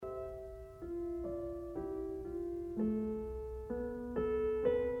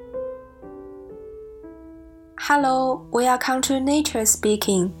Hello, welcome to Nature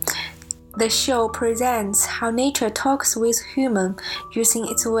Speaking. The show presents how nature talks with humans using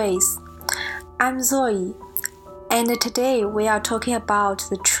its ways. I'm Zoe, and today we are talking about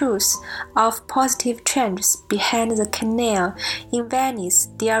the truth of positive trends behind the canal in Venice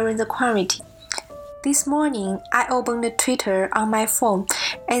during the quarantine. This morning, I opened Twitter on my phone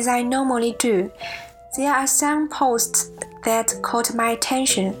as I normally do. There are some posts that caught my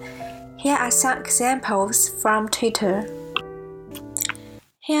attention. Here are some examples from Twitter.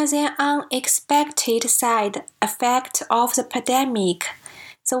 Here's an unexpected side effect of the pandemic.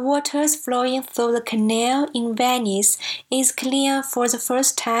 The waters flowing through the canal in Venice is clear for the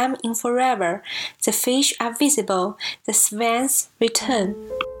first time in forever. The fish are visible. The swans return.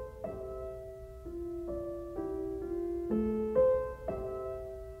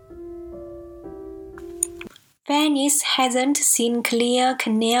 Venice hasn't seen clear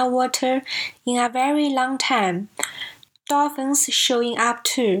canal water in a very long time. Dolphins showing up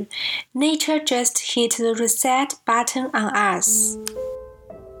too. Nature just hit the reset button on us.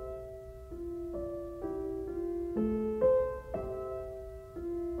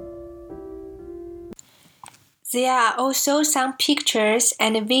 There are also some pictures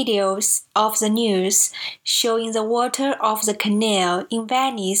and videos of the news showing the water of the canal in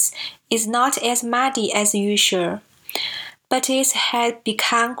Venice is not as muddy as usual, but it has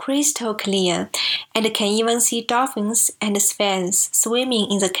become crystal clear and can even see dolphins and swans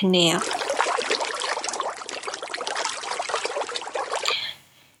swimming in the canal.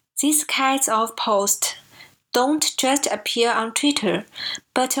 These kinds of posts don't just appear on Twitter,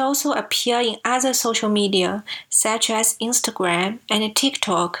 but also appear in other social media, such as Instagram and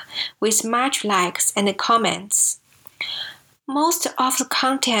TikTok, with much likes and comments. Most of the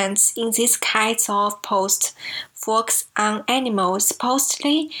contents in these kinds of posts focus on animals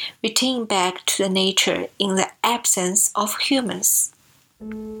supposedly returning back to the nature in the absence of humans.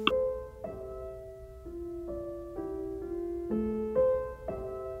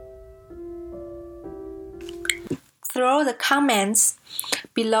 Through the comments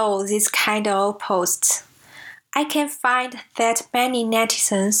below these kind of posts, I can find that many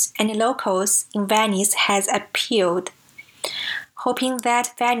netizens and locals in Venice has appealed, hoping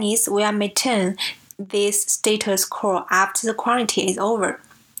that Venice will maintain this status quo after the quarantine is over,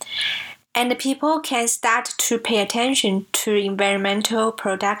 and people can start to pay attention to environmental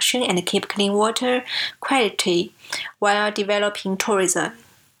production and keep clean water quality while developing tourism.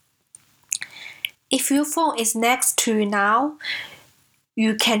 If your phone is next to you now,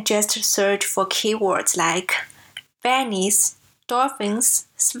 you can just search for keywords like Venice, dolphins,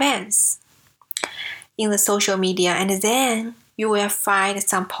 swans in the social media, and then you will find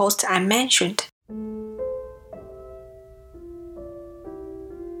some posts I mentioned.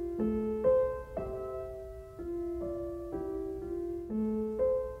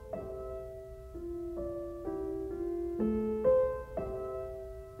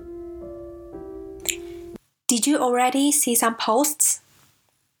 Did you already see some posts?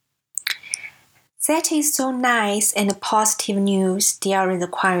 That is so nice and positive news during the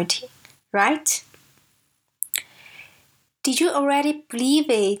quarantine, right? Did you already believe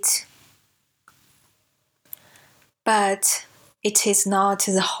it? But it is not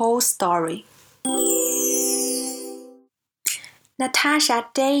the whole story. Natasha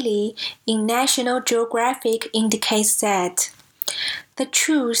Daly in National Geographic indicates that the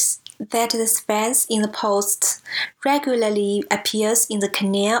truth that the swans in the posts regularly appears in the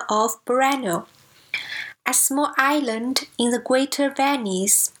Canal of Burano, a small island in the Greater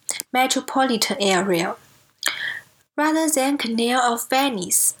Venice metropolitan area, rather than Canal of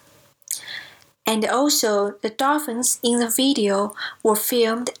Venice. And also, the dolphins in the video were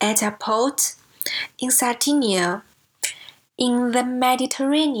filmed at a port in Sardinia, in the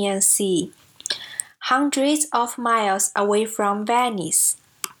Mediterranean Sea, hundreds of miles away from Venice.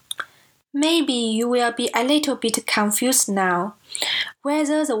 Maybe you will be a little bit confused now,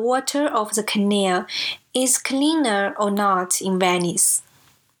 whether the water of the canal is cleaner or not in Venice.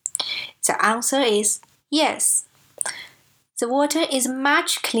 The answer is yes. The water is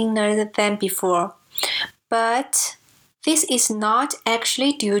much cleaner than before, but this is not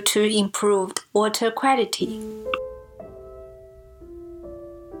actually due to improved water quality.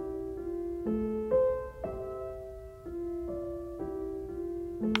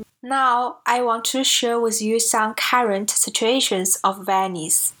 Now, I want to share with you some current situations of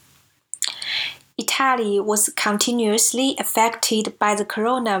Venice. Italy was continuously affected by the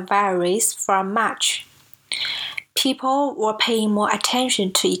coronavirus from March. People were paying more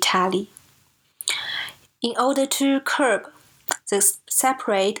attention to Italy. In order to curb the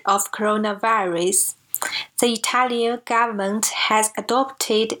spread of coronavirus, the Italian government has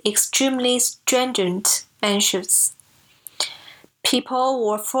adopted extremely stringent measures. People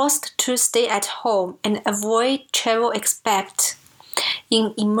were forced to stay at home and avoid travel except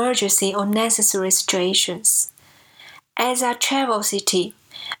in emergency or necessary situations. As a travel city,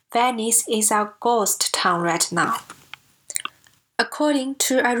 Venice is a ghost town right now. According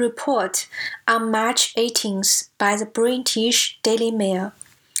to a report on March 18th by the British Daily Mail,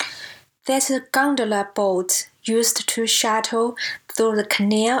 that the gondola boat used to shuttle through the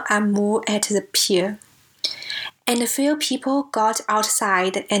canal and move at the pier, and few people got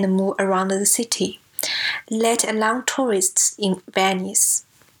outside and moved around the city, let alone tourists in Venice.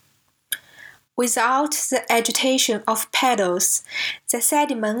 Without the agitation of paddles, the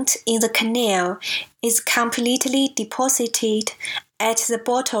sediment in the canal is completely deposited at the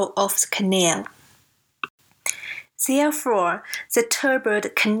bottom of the canal. Therefore, the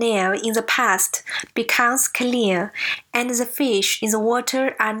turbid canal in the past becomes clear and the fish in the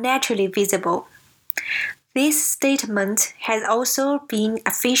water are naturally visible. This statement has also been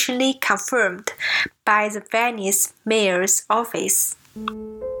officially confirmed by the Venice Mayor's office.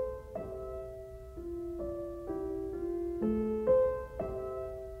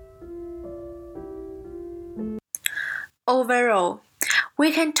 Overall,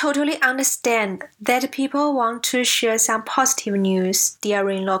 we can totally understand that people want to share some positive news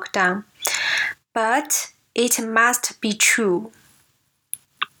during lockdown, but it must be true.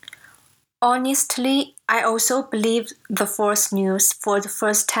 Honestly, I also believe the false news for the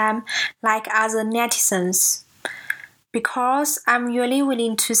first time like other netizens, because I'm really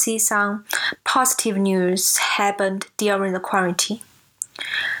willing to see some positive news happened during the quarantine,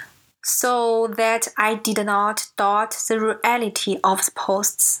 so that I did not doubt the reality of the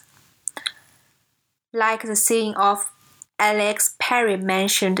posts. Like the saying of Alex Perry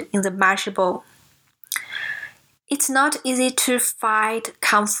mentioned in the Mashable. It's not easy to find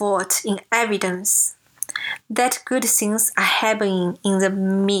comfort in evidence that good things are happening in the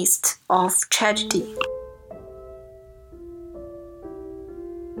midst of tragedy.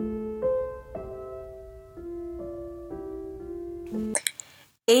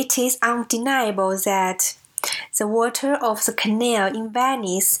 It is undeniable that the water of the canal in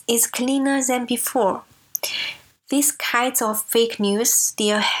Venice is cleaner than before. These kinds of fake news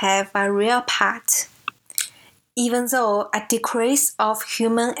still have a real part. Even though a decrease of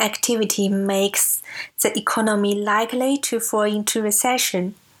human activity makes the economy likely to fall into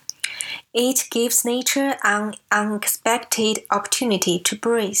recession, it gives nature an unexpected opportunity to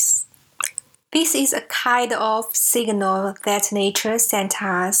breathe. This is a kind of signal that nature sent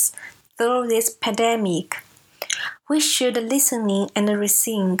us through this pandemic. We should listen in and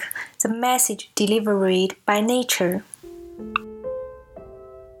rethink the message delivered by nature.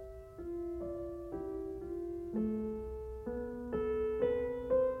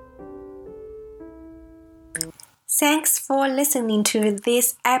 Thanks for listening to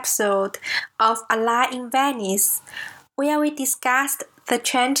this episode of Alive in Venice, where we discussed the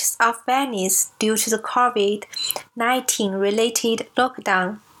changes of Venice due to the COVID-19 related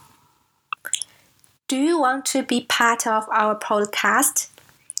lockdown. Do you want to be part of our podcast?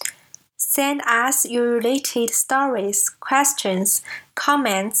 Send us your related stories, questions,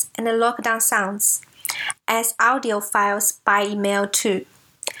 comments, and lockdown sounds as audio files by email to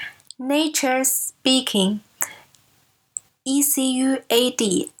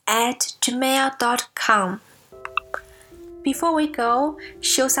naturespeaking@gmail.com. Before we go,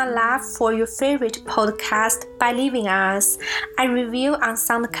 show some love for your favorite podcast by leaving us a review on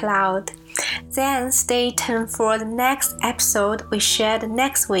SoundCloud. Then stay tuned for the next episode we share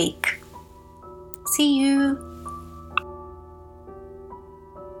next week. See you!